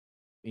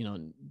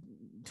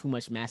 too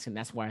much masculine.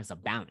 That's why it's a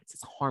balance.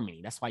 It's harmony.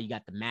 That's why you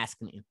got the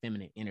masculine and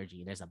feminine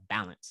energy. There's a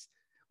balance.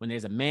 When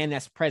there's a man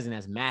that's present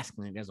as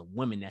masculine, there's a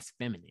woman that's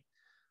feminine.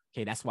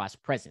 Okay, that's why it's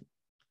present.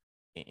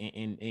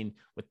 And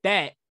with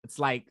that, it's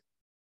like,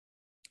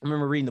 I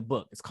remember reading the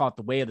book. It's called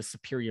The Way of the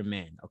Superior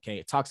Man. Okay,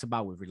 it talks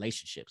about with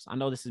relationships. I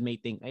know this is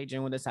made think, hey,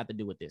 Jen, what does this have to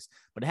do with this?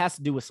 But it has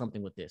to do with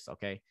something with this.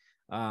 Okay,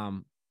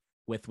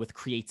 with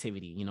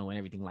creativity, and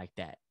everything like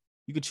that.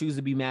 You could choose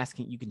to be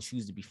masculine. You can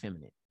choose to be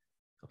feminine.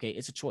 Okay,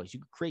 it's a choice. You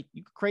could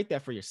create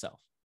that for yourself.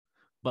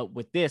 But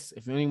with this,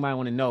 if anybody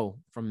want to know,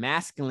 from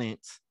masculine,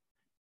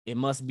 it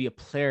must be a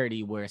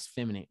polarity where it's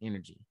feminine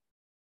energy.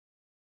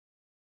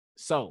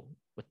 So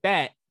with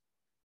that,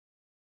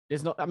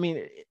 there's no,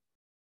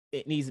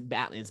 it needs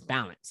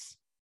balance.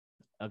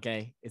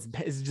 Okay,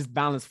 it's just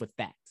balance with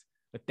that.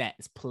 With that,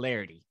 it's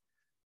polarity.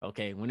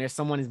 Okay, when there's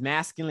someone is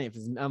masculine, if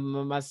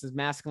it's is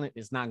masculine,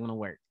 it's not gonna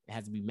work. It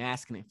has to be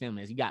masculine and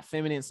feminine. If you got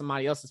feminine,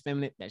 somebody else is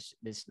feminine,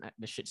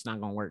 the shit's not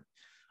gonna work.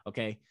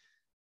 Okay.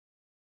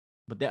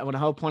 But the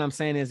whole point I'm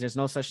saying is there's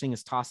no such thing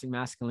as toxic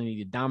masculinity.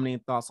 The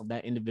dominating thoughts of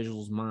that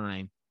individual's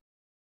mind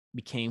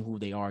became who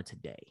they are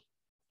today.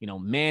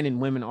 Men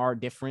and women are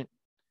different.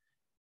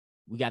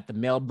 We got the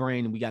male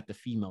brain and we got the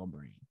female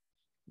brain.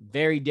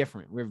 Very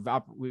different.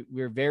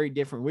 We're very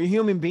different. We're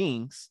human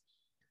beings,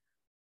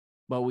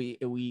 but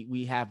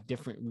we have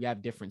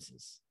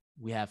differences.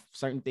 We have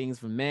certain things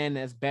for men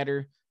that's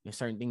better, and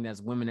certain things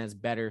that's women that's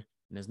better.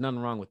 And there's nothing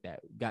wrong with that.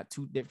 We got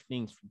two different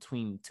things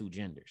between two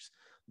genders,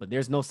 but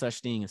there's no such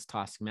thing as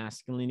toxic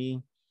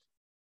masculinity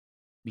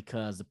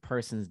because the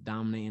person's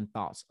dominating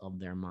thoughts of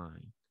their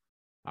mind.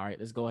 All right,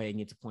 let's go ahead and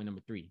get to point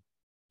number 3.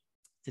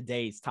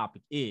 Today's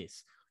topic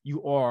is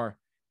you are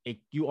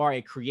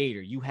a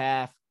creator. You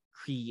have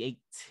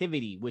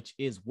creativity, which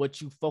is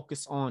what you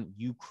focus on,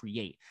 you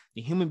create.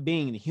 The human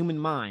being, the human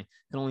mind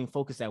can only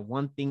focus at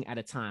one thing at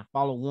a time.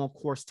 Follow one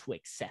course to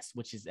excess,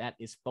 which is that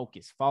is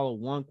focus. Follow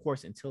one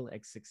course until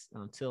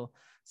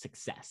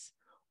success.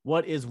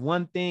 What is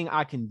one thing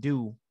I can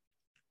do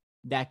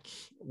that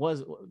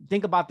was,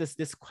 think about this,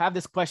 have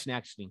this question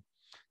actually.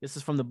 This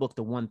is from the book,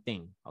 The One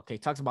Thing. Okay,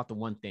 it talks about the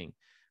one thing.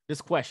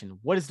 This question,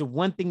 what is the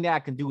one thing that I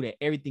can do that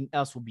everything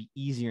else will be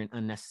easier and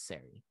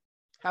unnecessary?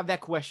 Have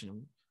that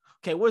question.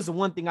 Okay, what is the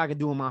one thing I can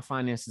do in my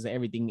finances that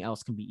everything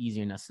else can be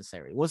easier and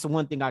necessary? What's the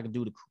one thing I can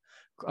do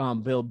to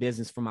build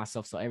business for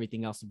myself so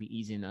everything else will be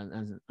easy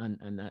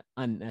and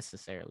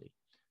unnecessarily?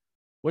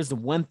 What is the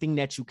one thing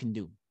that you can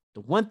do?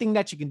 The one thing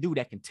that you can do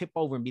that can tip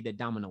over and be the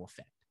domino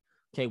effect.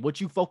 Okay,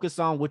 what you focus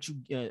on, what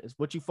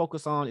you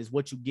focus on is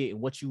what you get,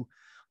 and what you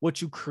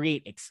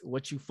create.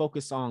 What you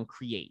focus on,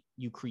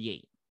 you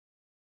create.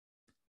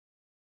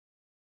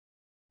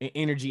 And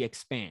energy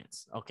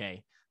expands.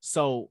 Okay,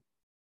 so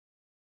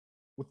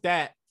with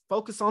that,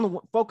 focus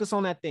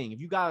on that thing.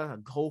 If you got a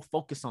goal,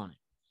 focus on it.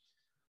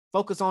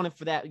 Focus on it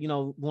for that,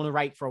 want to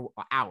write for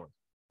an hour.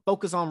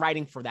 Focus on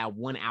writing for that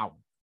 1 hour.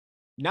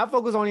 Not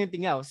focus on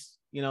anything else.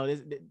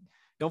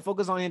 Don't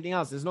focus on anything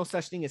else. There's no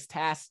such thing as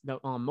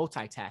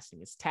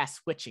multitasking. It's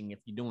task switching if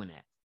you're doing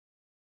that.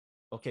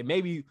 Okay,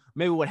 maybe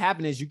what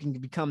happened is you can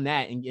become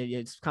that and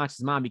your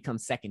subconscious mind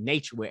becomes second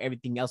nature where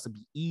everything else will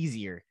be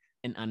easier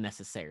and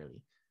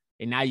unnecessarily.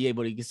 And now you're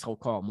able to get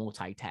so-called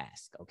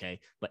multitask, okay?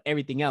 But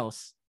everything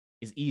else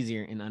is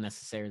easier and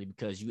unnecessarily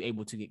because you're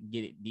able to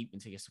get it deep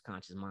into your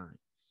subconscious mind.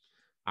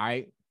 All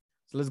right?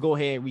 So let's go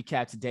ahead and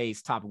recap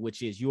today's topic,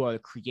 which is you are a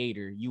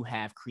creator. You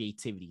have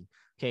creativity,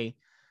 okay?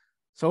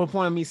 So the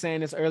point of me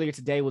saying this earlier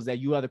today was that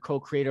you are the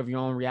co-creator of your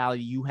own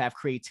reality. You have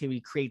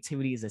creativity.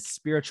 Creativity is a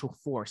spiritual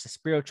force, a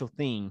spiritual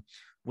thing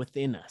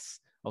within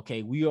us,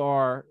 okay? We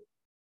are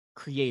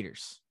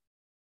creators.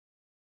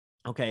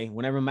 Okay,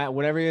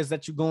 whatever it is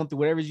that you're going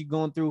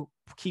through,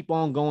 keep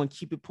on going,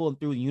 keep it pulling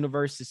through. The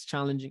universe is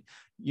challenging.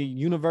 Your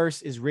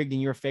universe is rigged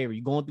in your favor.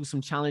 You're going through some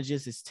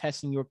challenges. It's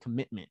testing your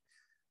commitment.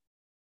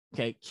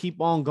 Okay,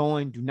 keep on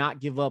going. Do not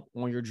give up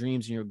on your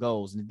dreams and your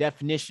goals. And the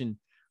definition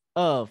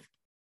of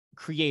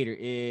creator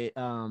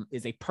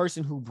is a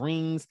person who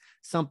brings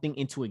something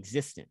into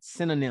existence.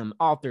 Synonym: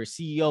 author,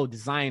 CEO,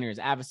 designers,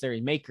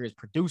 adversary, makers,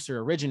 producer,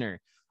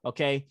 originator.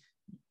 Okay.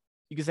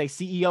 You can say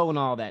CEO and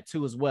all that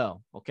too as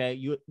well, okay?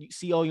 You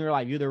CEO in your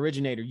life. You're the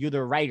originator. You're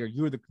the writer.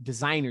 You're the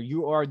designer.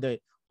 You are the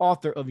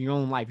author of your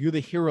own life. You're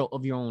the hero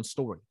of your own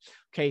story,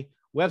 okay?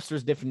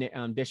 Webster's dictionary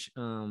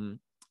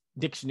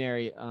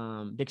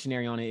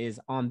on it is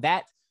on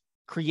that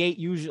creates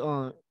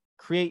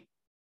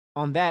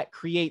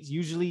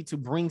usually to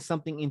bring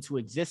something into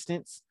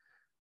existence,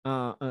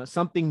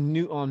 something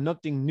new,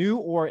 nothing new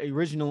or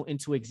original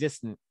into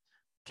existence.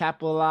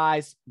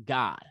 Capitalize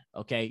God.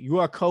 Okay, you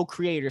are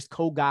co-creators,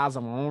 co-gods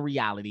of our own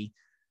reality.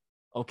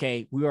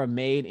 Okay, we are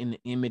made in the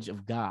image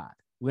of God.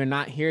 We're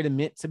not here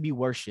meant to be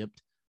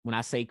worshipped. When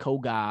I say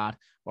co-god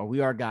or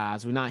we are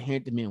gods, we're not here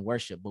to be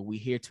worship, but we're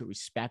here to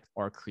respect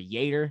our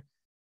creator.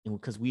 And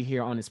because we're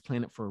here on this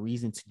planet for a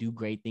reason, to do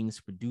great things,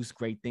 to produce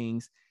great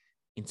things,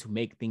 and to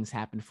make things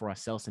happen for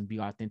ourselves and be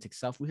our authentic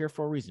self. We're here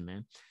for a reason,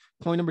 man.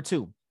 Point number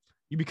 2,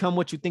 you become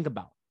what you think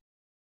about.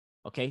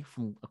 Okay,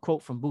 from a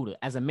quote from Buddha: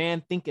 as a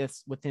man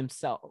thinketh with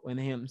himself,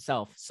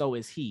 so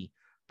is he.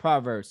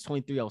 Proverbs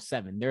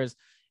 23:07.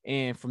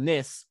 And from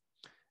this,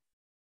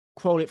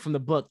 quoted from the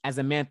book As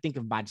a Man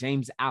Thinketh by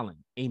James Allen.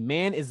 A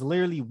man is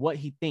literally what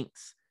he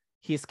thinks.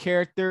 His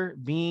character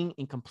being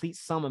in complete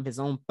sum of his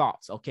own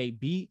thoughts. Okay,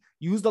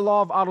 use the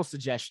law of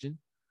autosuggestion.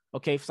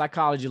 Okay,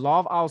 psychology,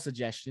 law of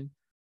autosuggestion.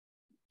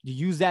 You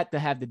use that to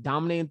have the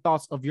dominating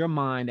thoughts of your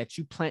mind that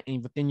you plant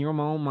within your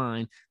own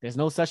mind. There's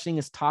no such thing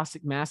as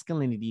toxic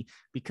masculinity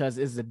because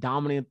it's the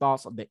dominating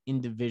thoughts of the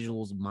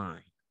individual's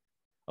mind.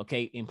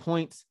 Okay, and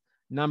point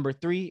number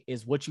 3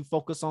 is what you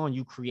focus on,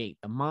 you create.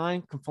 The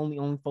mind can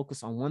only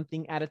focus on one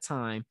thing at a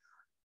time,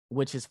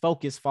 which is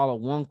focus, follow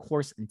one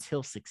course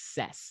until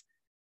success.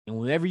 And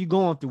whatever you're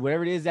going through,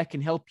 whatever it is that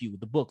can help you,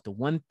 the book, the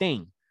one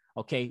thing.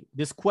 Okay,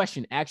 this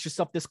question, ask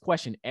yourself this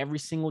question every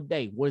single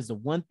day. What is the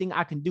one thing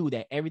I can do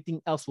that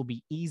everything else will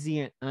be easy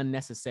and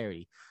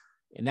unnecessary?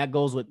 And that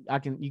goes with,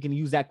 you can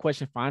use that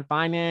question for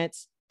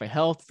finance, for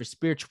health, for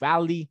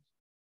spirituality,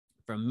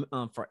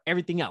 for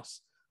everything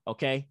else.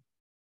 Okay,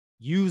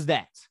 use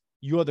that.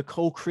 You are the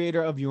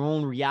co-creator of your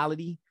own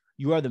reality.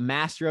 You are the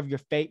master of your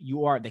fate.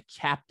 You are the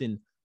captain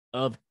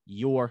of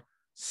your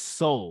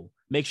soul.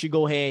 Make sure you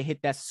go ahead,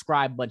 hit that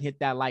subscribe button, hit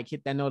that like,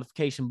 hit that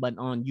notification button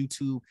on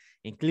YouTube,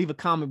 and leave a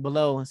comment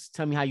below and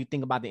tell me how you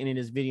think about the end of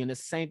this video. And the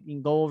same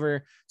thing, go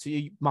over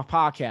to my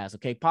podcast,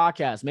 okay?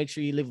 Podcast, make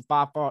sure you leave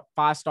a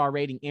five-star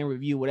rating and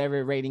review,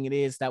 whatever rating it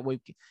is. That way,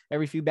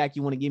 every feedback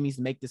you want to give me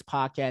to make this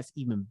podcast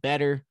even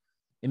better.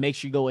 And make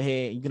sure you go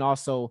ahead. You can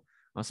also,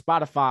 on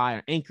Spotify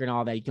or Anchor and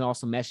all that, you can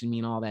also message me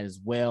and all that as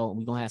well.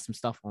 We're going to have some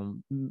stuff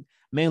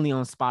mainly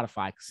on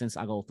Spotify since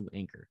I go through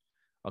Anchor.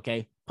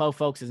 Okay,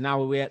 folks, is now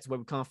where we're at. It's where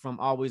we come from.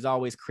 Always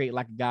create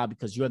like a God,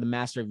 because you are the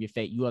master of your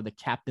fate. You are the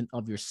captain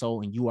of your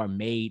soul, and you are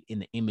made in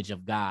the image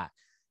of God.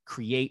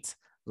 Create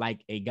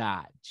like a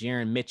God.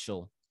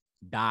 JaronMitchell.com.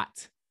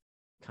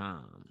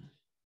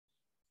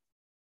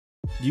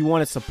 Do you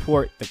want to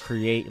support the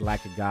Create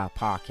Like a God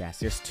podcast?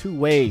 There's 2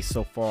 ways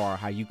so far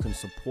how you can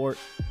support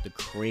the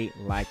Create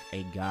Like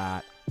a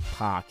God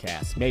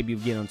podcast. Maybe you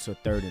get onto a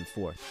 3rd and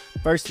 4th.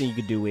 First thing you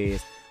can do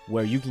is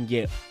where you can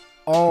get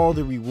all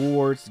the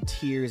rewards, the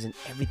tiers, and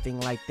everything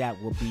like that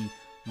will be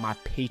my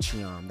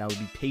Patreon. That would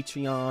be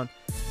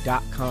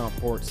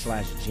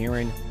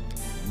patreon.com/Jaron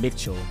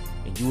Mitchell.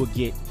 And you will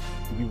get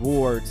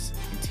rewards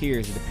and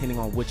tiers depending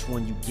on which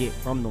one you get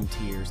from them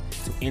tiers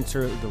to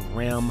enter the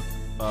realm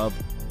of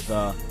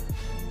the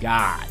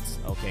gods.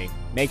 Okay,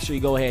 make sure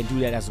you go ahead and do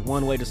that. As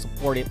one way to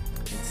support it.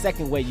 And the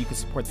second way you can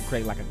support the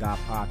Create Like a God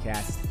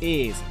podcast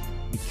is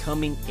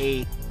becoming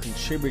a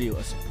contributor,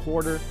 a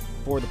supporter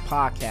for the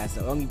podcast.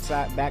 The only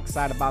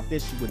backside about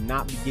this, you would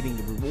not be getting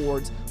the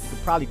rewards. We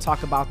could probably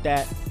talk about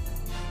that,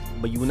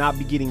 but you will not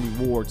be getting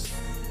rewards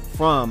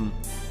from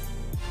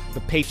the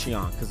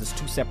Patreon, because it's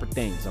two separate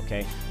things,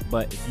 okay?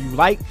 But if you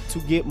like to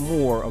get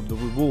more of the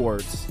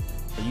rewards,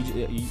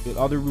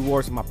 other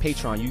rewards on my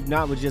Patreon, you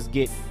not would just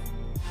get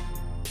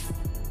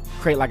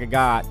Create Like a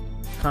God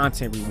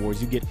content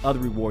rewards, you get other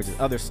rewards and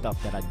other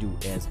stuff that I do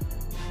as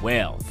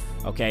well,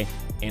 okay?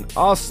 And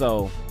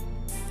also,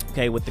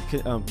 okay, with the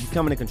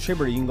becoming a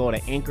contributor, you can go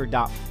to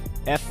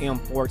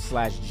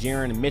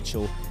anchor.fm/Jaron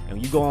Mitchell, and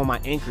when you go on my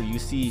Anchor, you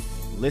see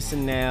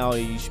listen now.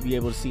 You should be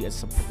able to see a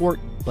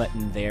support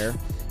button there,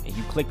 and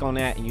you click on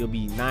that and you'll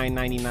be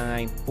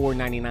 $9.99,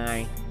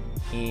 $4.99,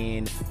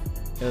 and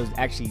it was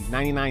actually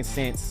 99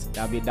 cents,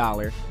 that'll be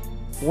 $1,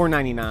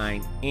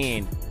 $4.99,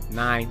 and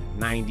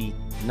 $9.99.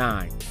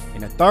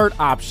 And the third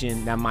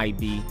option that might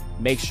be,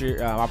 make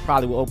sure I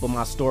probably will open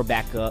my store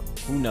back up,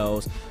 who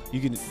knows.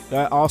 You can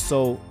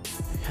also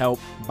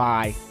help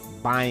by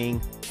buying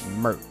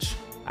merch.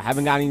 I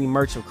haven't got any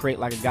merch or Create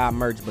Like a God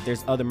merch, but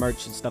there's other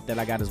merch and stuff that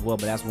I got as well.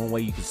 But that's one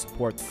way you can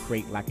support the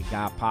Create Like a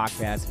God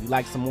podcast. If you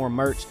like some more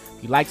merch,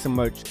 if you like some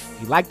merch,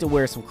 if you like to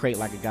wear some Create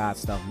Like a God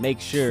stuff,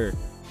 make sure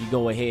you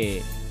go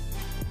ahead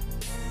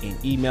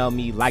and email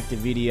me, like the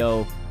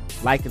video,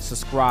 like and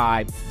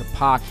subscribe the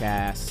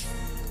podcast,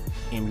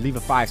 and leave a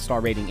 5-star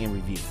rating and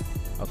review,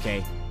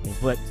 okay? And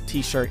put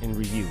t-shirt in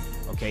review,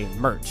 okay?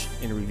 Merch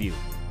in review,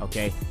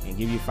 okay? And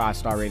give you a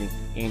 5-star rating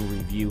and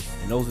review.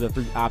 And those are the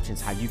 3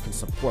 options how you can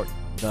support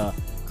the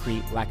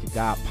Create Like a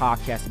God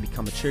podcast, and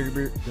become a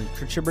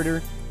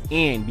contributor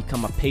and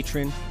become a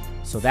patron,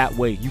 so that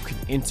way you can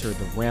enter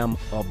the realm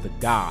of the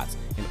gods.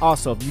 And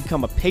also, if you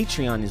become a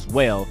Patreon as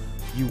well,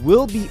 you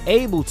will be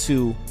able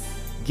to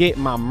get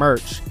my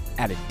merch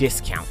at a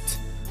discount,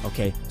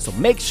 okay? So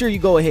make sure you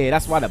go ahead.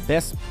 That's why the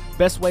best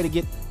way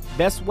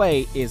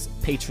is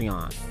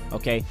Patreon,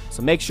 okay?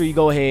 So make sure you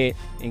go ahead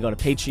and go to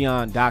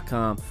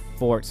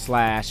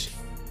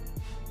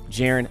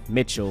patreon.com/Jaron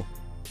Mitchell,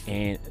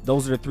 and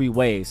those are the 3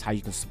 ways how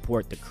you can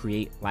support the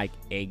Create Like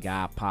a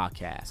God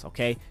podcast,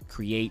 okay?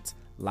 Create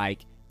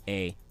Like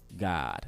a God.